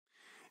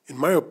In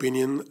my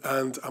opinion,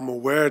 and I'm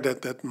aware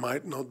that that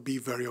might not be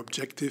very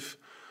objective,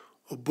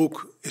 a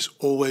book is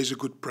always a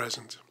good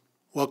present.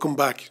 Welcome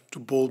back to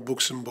Bold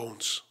Books and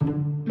Bones.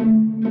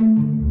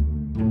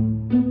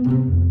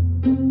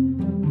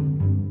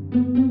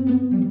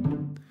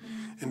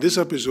 In this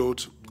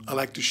episode, I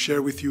like to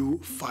share with you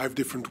 5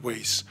 different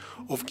ways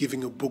of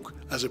giving a book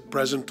as a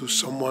present to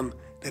someone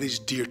that is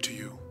dear to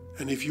you.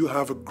 And if you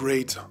have a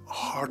great,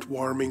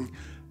 heartwarming,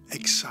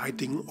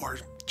 exciting, or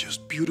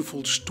just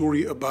beautiful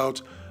story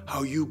about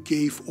how you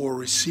gave or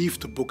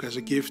received a book as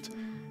a gift,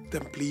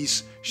 then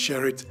please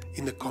share it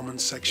in the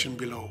comment section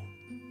below.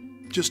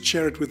 Just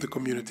share it with the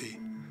community.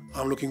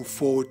 I'm looking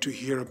forward to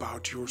hear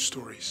about your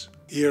stories.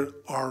 Here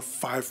are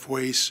 5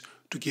 ways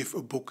to give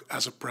a book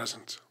as a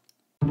present.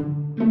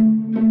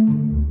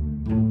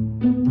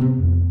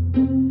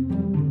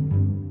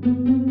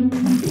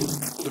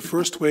 The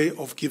first way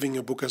of giving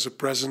a book as a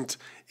present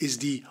is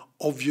the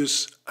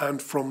obvious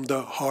and from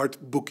the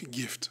heart book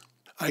gift.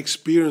 I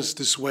experienced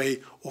this way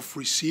of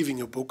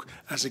receiving a book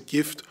as a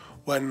gift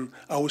when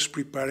I was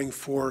preparing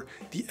for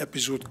the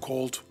episode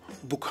called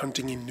Book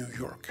Hunting in New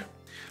York.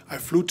 I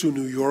flew to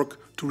New York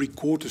to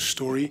record the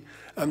story,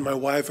 and my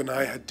wife and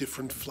I had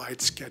different flight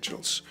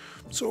schedules,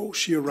 so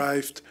she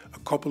arrived a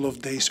couple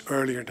of days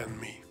earlier than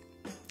me.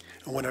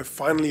 And when I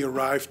finally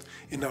arrived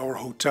in our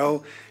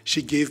hotel,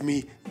 she gave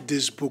me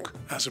this book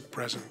as a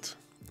present.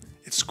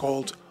 It's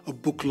called A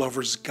Book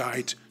Lover's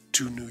Guide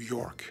to New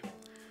York.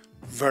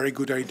 Very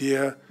good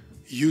idea,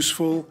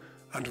 useful,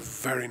 and a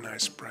very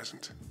nice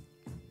present.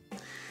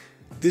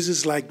 This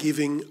is like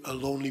giving a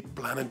Lonely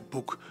Planet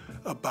book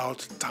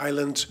about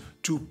Thailand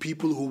to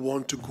people who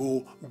want to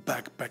go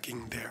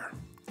backpacking there.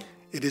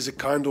 It is a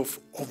kind of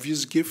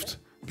obvious gift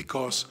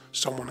because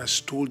someone has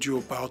told you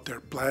about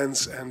their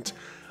plans and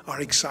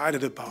are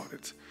excited about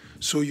it.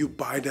 So you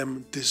buy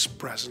them this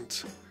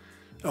present.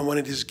 And when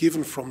it is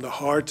given from the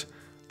heart,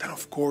 then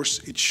of course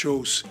it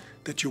shows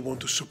that you want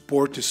to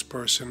support this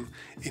person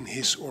in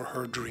his or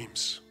her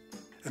dreams.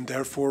 And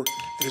therefore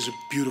it is a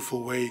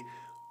beautiful way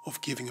of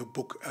giving a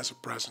book as a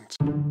present.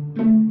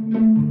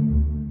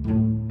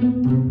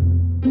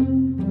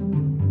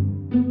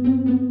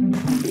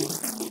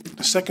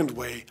 The second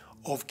way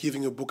of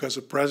giving a book as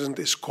a present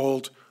is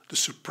called the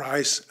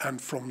surprise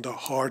and from the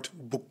heart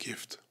book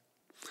gift.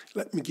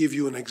 Let me give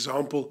you an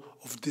example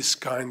of this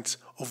kind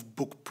of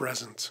book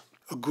present.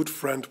 A good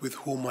friend with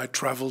whom I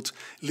traveled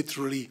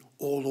literally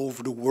all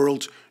over the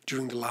world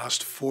during the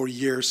last 4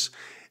 years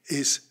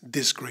is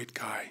this great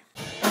guy.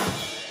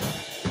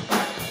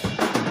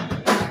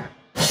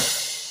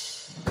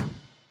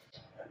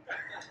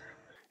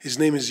 His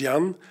name is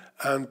Jan,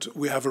 and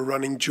we have a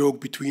running joke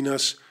between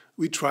us.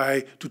 We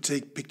try to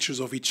take pictures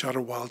of each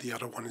other while the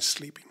other one is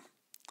sleeping.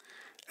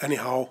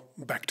 Anyhow,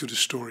 back to the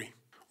story.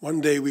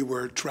 One day we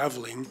were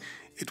traveling.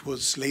 It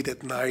was late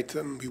at night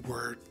and we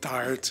were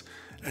tired.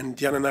 And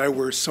Jan and I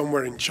were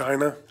somewhere in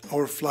China.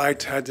 Our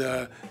flight had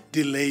a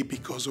delay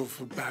because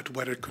of a bad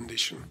weather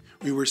condition.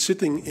 We were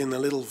sitting in a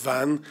little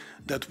van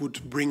that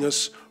would bring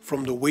us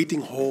from the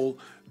waiting hall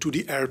to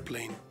the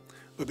airplane.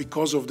 But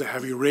because of the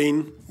heavy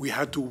rain, we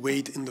had to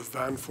wait in the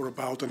van for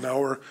about an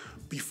hour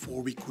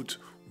before we could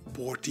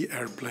board the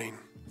airplane.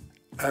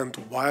 And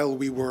while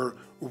we were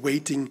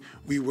waiting,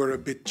 we were a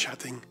bit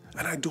chatting.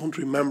 And I don't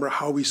remember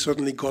how we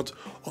suddenly got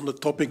on the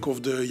topic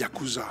of the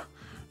Yakuza,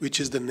 which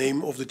is the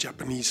name of the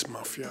Japanese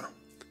mafia.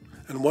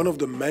 And one of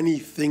the many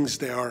things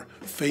they are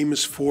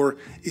famous for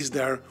is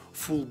their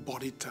full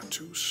body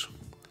tattoos.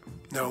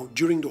 Now,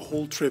 during the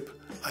whole trip,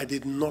 I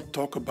did not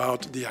talk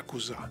about the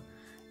Yakuza.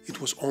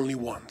 It was only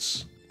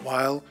once,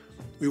 while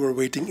we were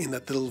waiting in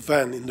that little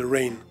van in the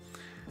rain.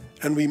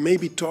 And we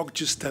maybe talked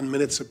just 10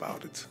 minutes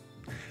about it.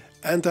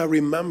 And I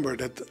remember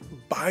that,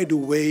 by the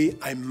way,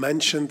 I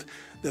mentioned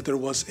that there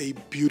was a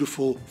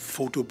beautiful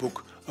photo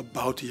book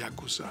about the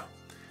Yakuza,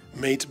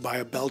 made by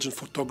a Belgian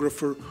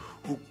photographer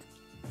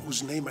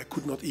whose name I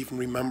could not even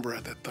remember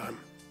at that time.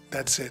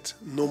 That's it.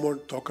 No more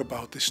talk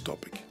about this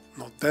topic.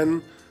 Not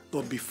then,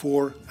 not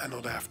before, and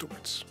not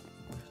afterwards.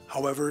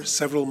 However,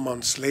 several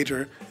months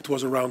later, it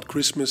was around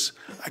Christmas,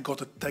 I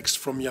got a text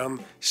from Jan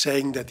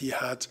saying that he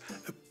had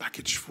a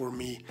package for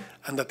me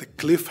and that the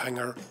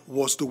cliffhanger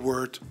was the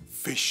word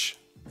fish.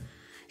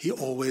 He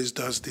always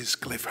does this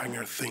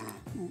cliffhanger thing,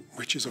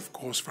 which is of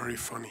course very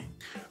funny.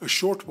 A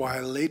short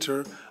while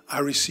later, I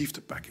received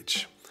the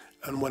package,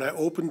 and when I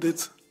opened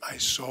it, I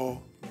saw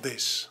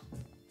this.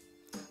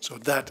 So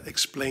that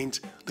explained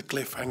the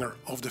cliffhanger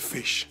of the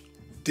fish.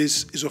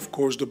 This is of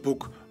course the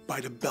book by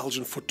the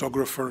Belgian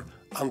photographer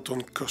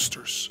Anton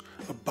Kusters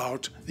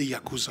about the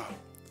Yakuza.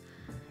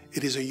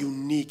 It is a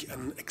unique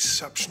and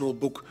exceptional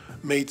book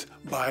made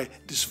by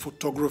this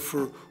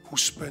photographer who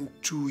spent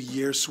 2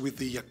 years with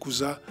the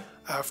Yakuza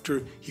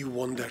after he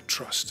won their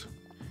trust.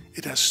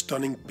 It has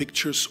stunning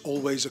pictures,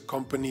 always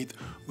accompanied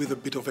with a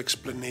bit of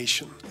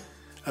explanation.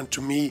 And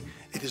to me,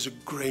 it is a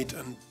great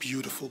and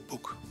beautiful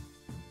book.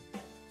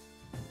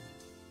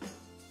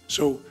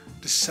 So,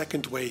 the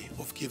second way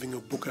of giving a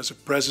book as a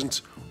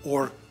present,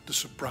 or the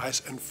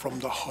surprise and from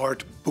the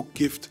heart book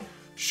gift,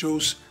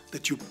 shows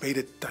that you paid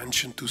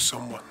attention to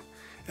someone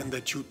and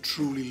that you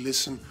truly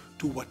listen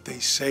to what they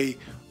say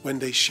when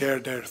they share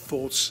their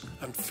thoughts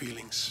and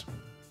feelings.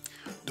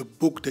 The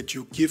book that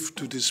you give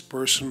to this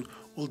person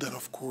will then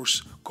of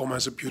course come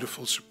as a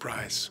beautiful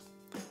surprise.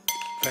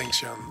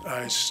 Thanks, Jan.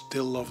 I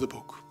still love the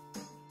book.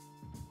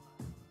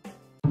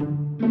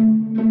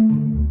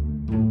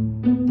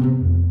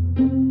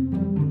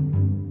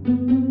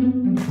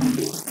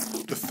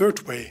 The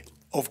third way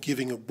of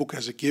giving a book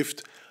as a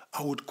gift,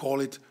 I would call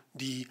it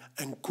the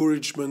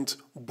encouragement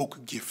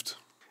book gift.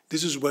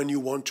 This is when you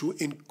want to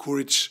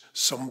encourage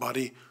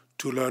somebody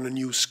to learn a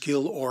new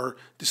skill or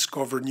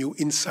discover new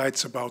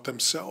insights about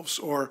themselves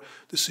or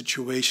the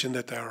situation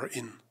that they are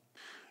in.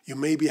 You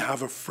maybe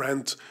have a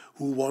friend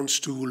who wants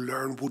to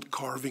learn wood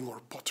carving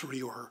or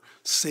pottery or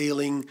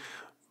sailing,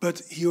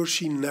 but he or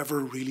she never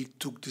really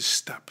took this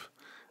step.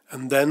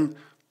 And then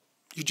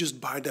you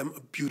just buy them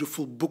a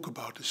beautiful book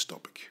about this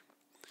topic,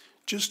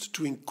 just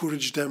to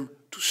encourage them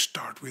to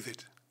start with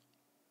it.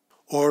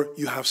 Or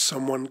you have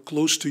someone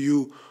close to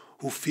you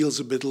who feels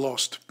a bit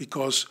lost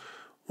because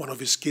one of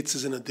his kids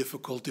is in a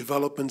difficult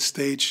development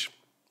stage.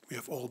 We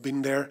have all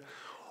been there.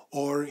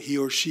 Or he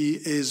or she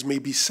is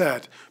maybe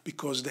sad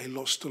because they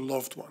lost a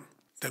loved one.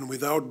 Then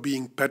without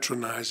being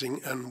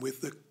patronizing and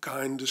with the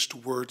kindest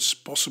words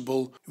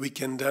possible, we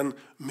can then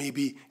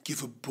maybe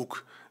give a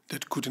book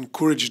that could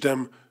encourage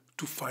them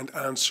to find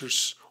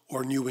answers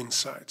or new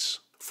insights.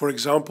 For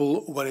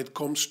example, when it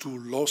comes to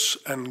loss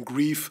and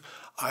grief,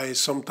 I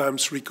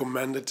sometimes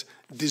recommended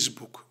this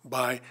book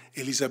by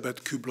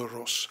Elisabeth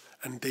Kübler-Ross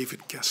and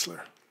David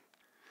Kessler.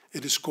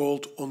 It is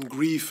called On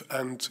Grief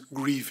and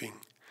Grieving,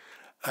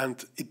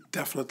 and it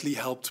definitely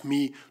helped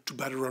me to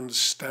better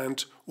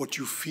understand what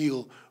you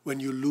feel when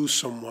you lose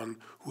someone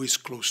who is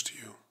close to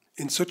you.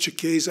 In such a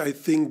case, I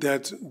think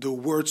that the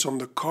words on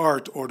the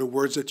card or the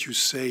words that you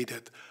say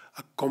that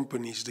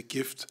accompanies the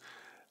gift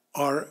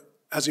are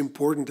as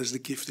important as the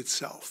gift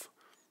itself,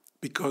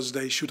 because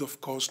they should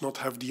of course not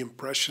have the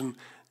impression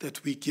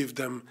that we give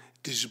them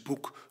this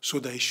book so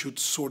they should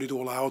sort it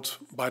all out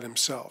by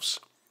themselves.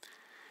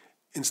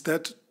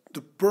 Instead,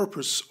 the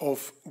purpose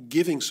of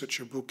giving such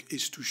a book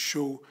is to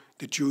show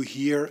that you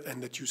hear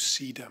and that you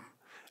see them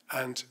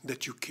and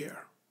that you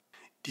care.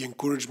 The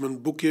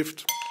encouragement book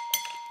gift,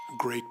 a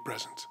great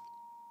present.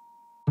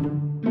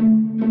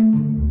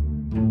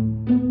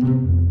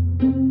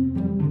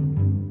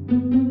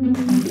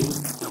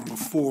 Number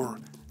 4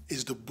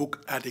 is the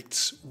book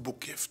addict's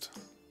book gift.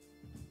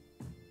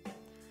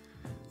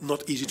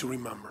 Not easy to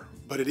remember,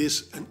 but it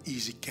is an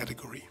easy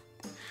category.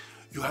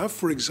 You have,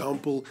 for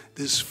example,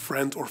 this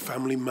friend or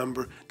family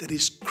member that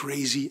is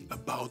crazy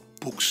about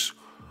books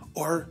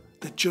or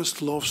that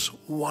just loves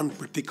one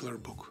particular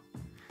book.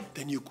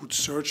 Then you could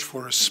search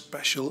for a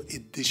special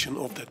edition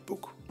of that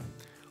book.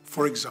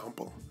 For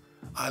example,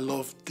 I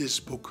love this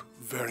book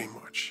very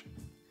much.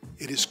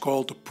 It is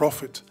called The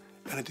Prophet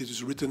and it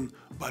is written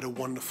by the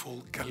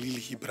wonderful Khalil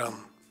Gibran.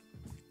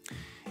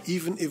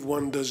 Even if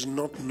one does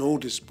not know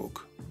this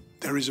book,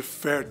 there is a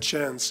fair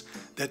chance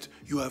that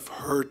you have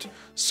heard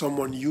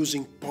someone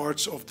using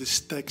parts of this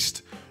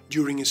text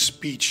during a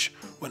speech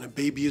when a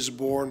baby is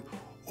born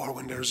or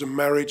when there is a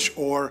marriage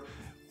or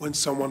when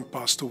someone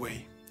passed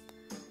away,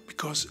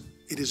 because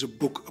it is a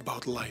book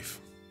about life.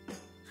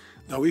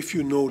 Now, if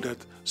you know that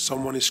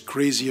someone is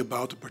crazy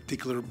about a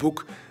particular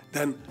book,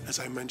 then, as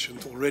I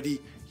mentioned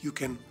already, you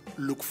can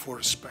look for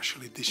a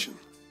special edition,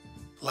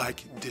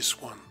 like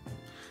this one,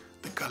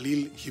 the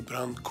Khalil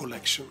Gibran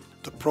collection,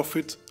 The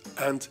Prophet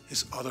and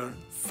his other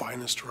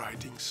finest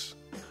writings.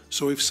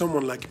 So if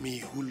someone like me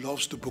who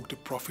loves the book The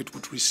Prophet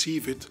would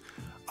receive it,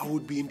 I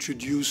would be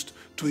introduced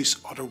to his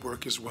other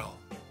work as well.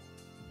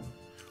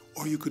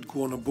 Or you could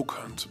go on a book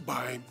hunt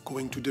by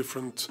going to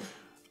different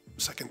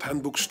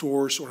second-hand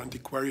bookstores or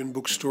antiquarian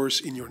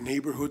bookstores in your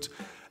neighborhood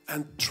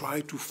and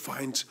try to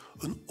find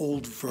an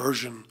old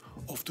version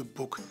of the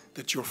book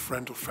that your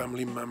friend or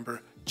family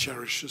member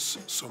cherishes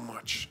so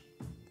much.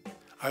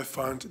 I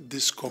found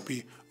this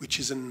copy, which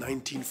is a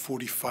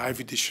 1945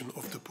 edition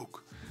of the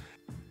book.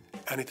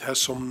 And it has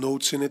some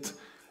notes in it,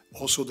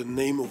 also the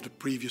name of the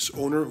previous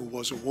owner, who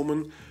was a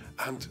woman,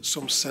 and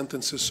some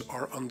sentences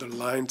are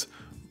underlined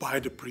by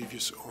the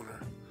previous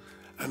owner.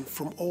 And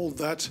from all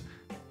that,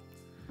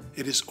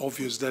 it is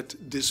obvious that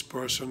this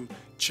person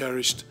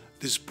cherished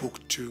this book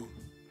too.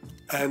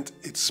 And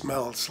it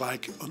smells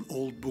like an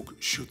old book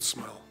should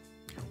smell.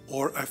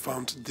 Or I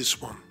found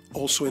this one,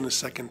 also in a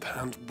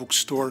second-hand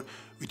bookstore,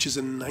 which is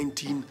a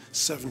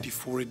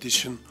 1974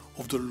 edition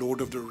of The Lord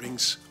of the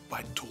Rings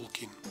by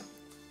Tolkien.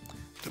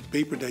 The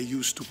paper they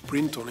used to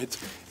print on it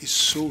is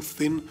so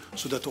thin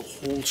so that the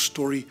whole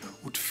story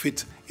would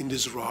fit in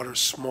this rather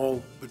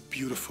small but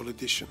beautiful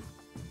edition.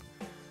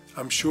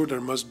 I'm sure there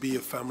must be a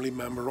family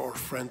member or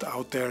friend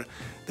out there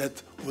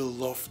that will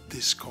love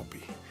this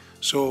copy.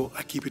 So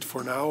I keep it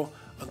for now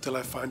until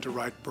I find the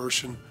right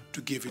person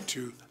to give it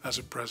to as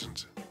a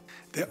present.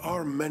 There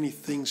are many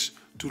things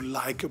to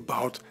like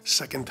about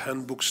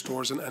second-hand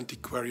bookstores and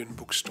antiquarian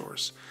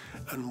bookstores.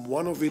 And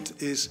one of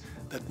it is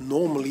that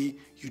normally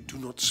you do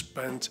not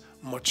spend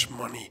much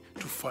money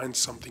to find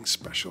something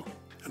special.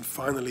 And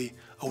finally,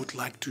 I would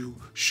like to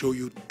show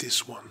you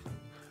this one.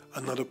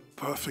 Another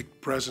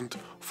perfect present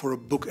for a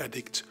book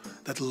addict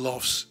that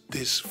loves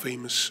this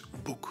famous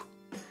book.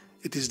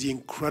 It is the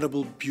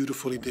incredible,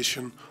 beautiful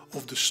edition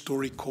of the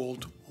story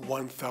called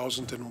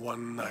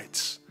 1001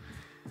 Nights.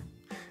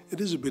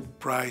 It is a bit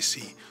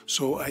pricey,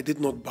 so I did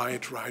not buy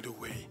it right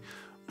away.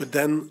 But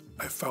then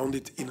I found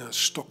it in a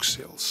stock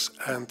sales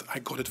and I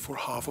got it for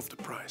half of the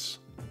price.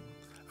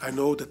 I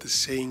know that the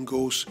saying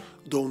goes,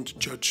 don't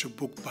judge a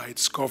book by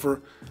its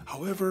cover.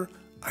 However,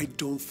 I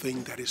don't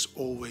think that is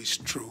always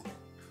true.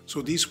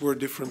 So these were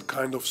different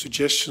kind of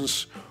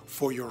suggestions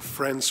for your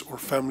friends or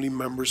family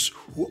members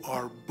who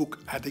are book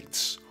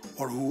addicts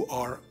or who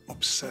are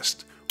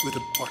obsessed with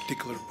a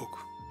particular book.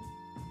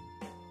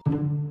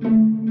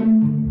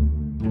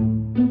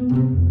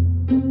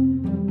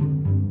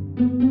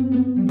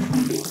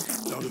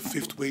 Now the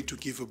fifth way to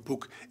give a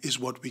book is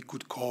what we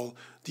could call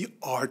the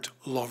art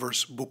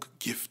lover's book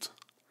gift.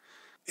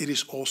 It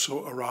is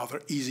also a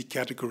rather easy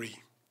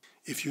category.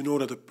 If you know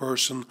that a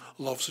person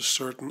loves a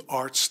certain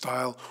art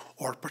style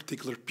or a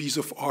particular piece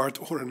of art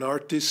or an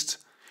artist,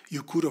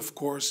 you could of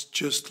course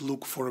just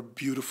look for a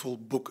beautiful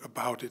book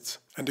about it.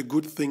 And the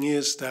good thing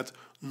is that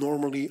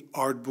normally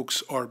art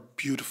books are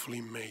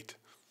beautifully made.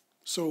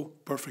 So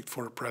perfect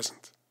for a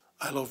present.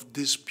 I love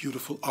this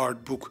beautiful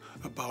art book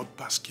about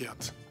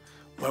Basquiat.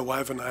 My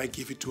wife and I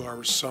give it to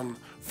our son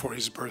for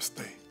his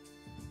birthday.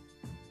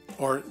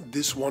 Or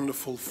this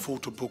wonderful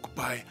photo book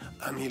by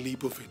Annie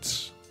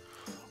Leibovitz.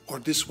 Or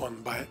this one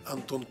by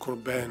Anton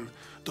Corbijn,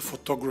 the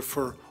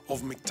photographer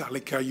of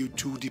Metallica,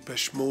 U2,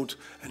 Depeche Mode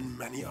and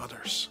many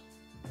others.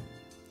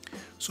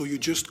 So you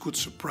just could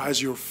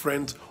surprise your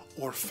friend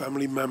or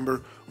family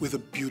member with a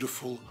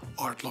beautiful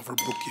art lover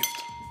book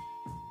gift.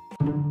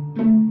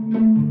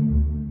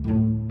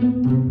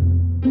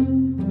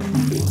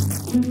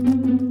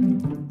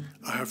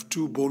 I have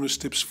 2 bonus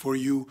tips for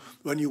you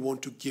when you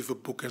want to give a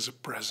book as a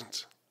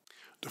present.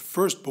 The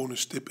first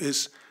bonus tip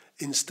is,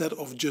 instead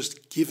of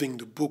just giving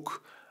the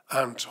book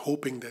and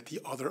hoping that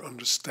the other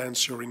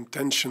understands your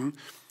intention,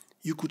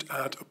 you could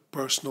add a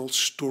personal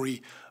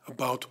story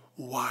about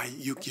why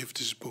you give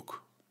this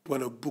book.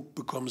 When a book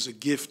becomes a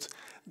gift,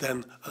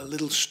 then a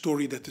little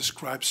story that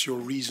describes your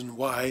reason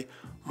why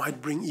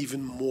might bring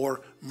even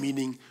more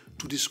meaning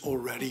to this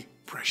already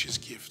precious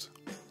gift.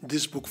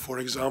 This book, for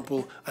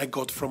example, I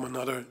got from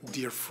another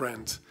dear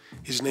friend.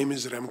 His name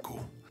is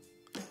Remco,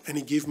 and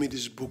he gave me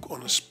this book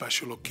on a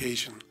special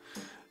occasion.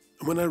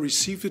 And when I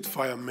received it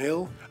via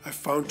mail, I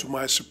found to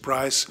my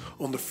surprise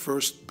on the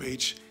first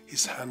page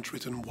his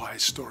handwritten why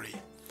story.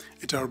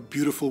 It are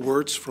beautiful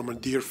words from a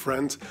dear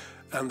friend,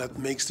 and that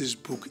makes this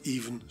book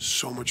even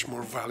so much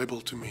more valuable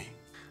to me.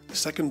 The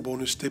second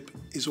bonus tip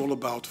is all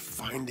about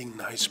finding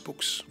nice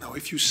books. Now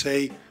if you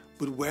say,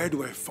 but where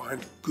do I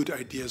find good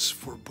ideas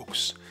for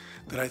books?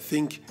 Then I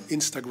think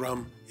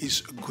Instagram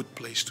is a good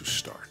place to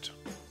start.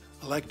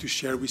 I like to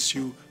share with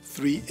you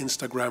 3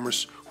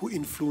 Instagrammers who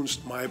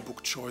influenced my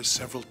book choice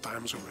several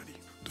times already.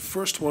 The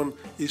first one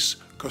is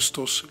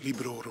Custos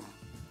Librorum.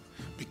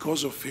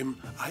 Because of him,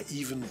 I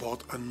even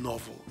bought a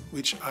novel,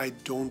 which I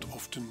don't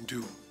often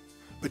do.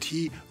 But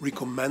he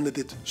recommended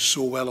it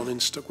so well on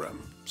Instagram,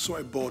 so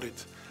I bought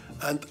it.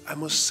 And I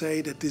must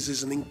say that this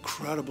is an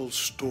incredible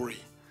story.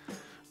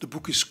 The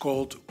book is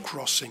called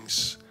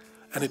Crossings,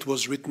 and it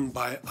was written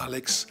by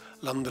Alex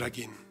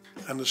Landragin.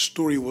 And the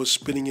story was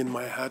spinning in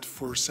my head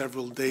for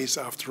several days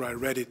after I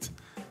read it.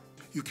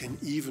 You can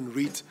even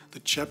read the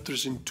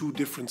chapters in 2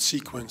 different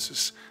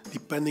sequences,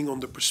 depending on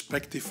the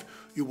perspective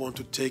you want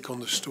to take on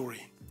the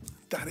story.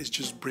 That is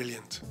just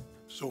brilliant.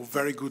 So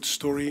very good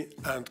story,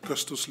 and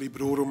Custos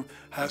Librorum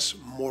has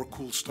more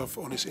cool stuff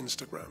on his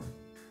Instagram.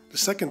 The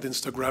second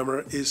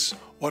Instagrammer is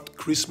What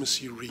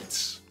Christmassy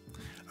Reads.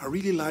 I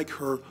really like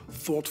her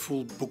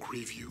thoughtful book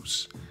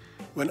reviews.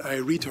 When I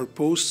read her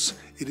posts,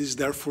 it is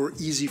therefore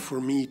easy for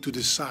me to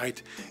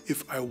decide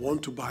if I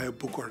want to buy a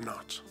book or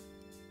not.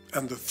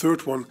 And the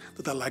third one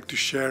that I like to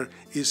share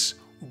is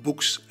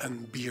Books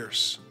and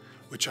Beers,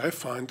 which I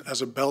find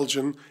as a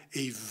Belgian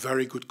a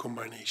very good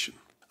combination.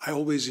 I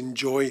always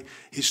enjoy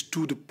his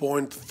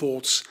to-the-point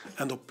thoughts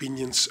and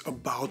opinions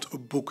about a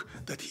book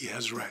that he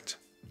has read.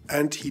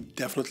 And he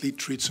definitely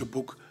treats a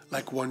book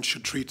like one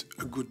should treat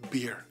a good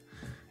beer.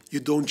 You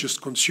don't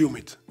just consume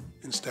it,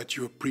 instead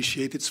you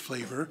appreciate its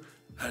flavor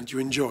and you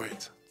enjoy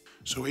it.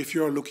 So if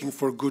you are looking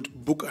for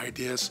good book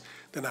ideas,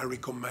 then I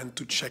recommend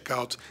to check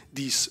out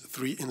these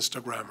 3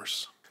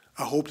 Instagrammers.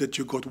 I hope that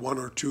you got 1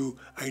 or 2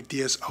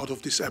 ideas out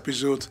of this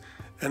episode,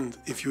 and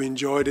if you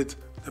enjoyed it,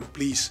 then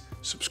please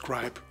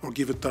subscribe or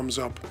give a thumbs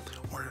up,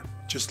 or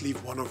just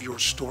leave one of your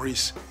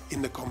stories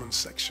in the comments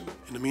section.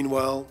 In the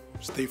meanwhile,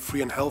 stay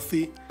free and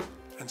healthy,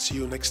 and see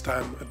you next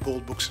time at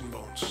Bold Books and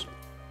Bones.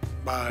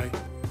 Bye.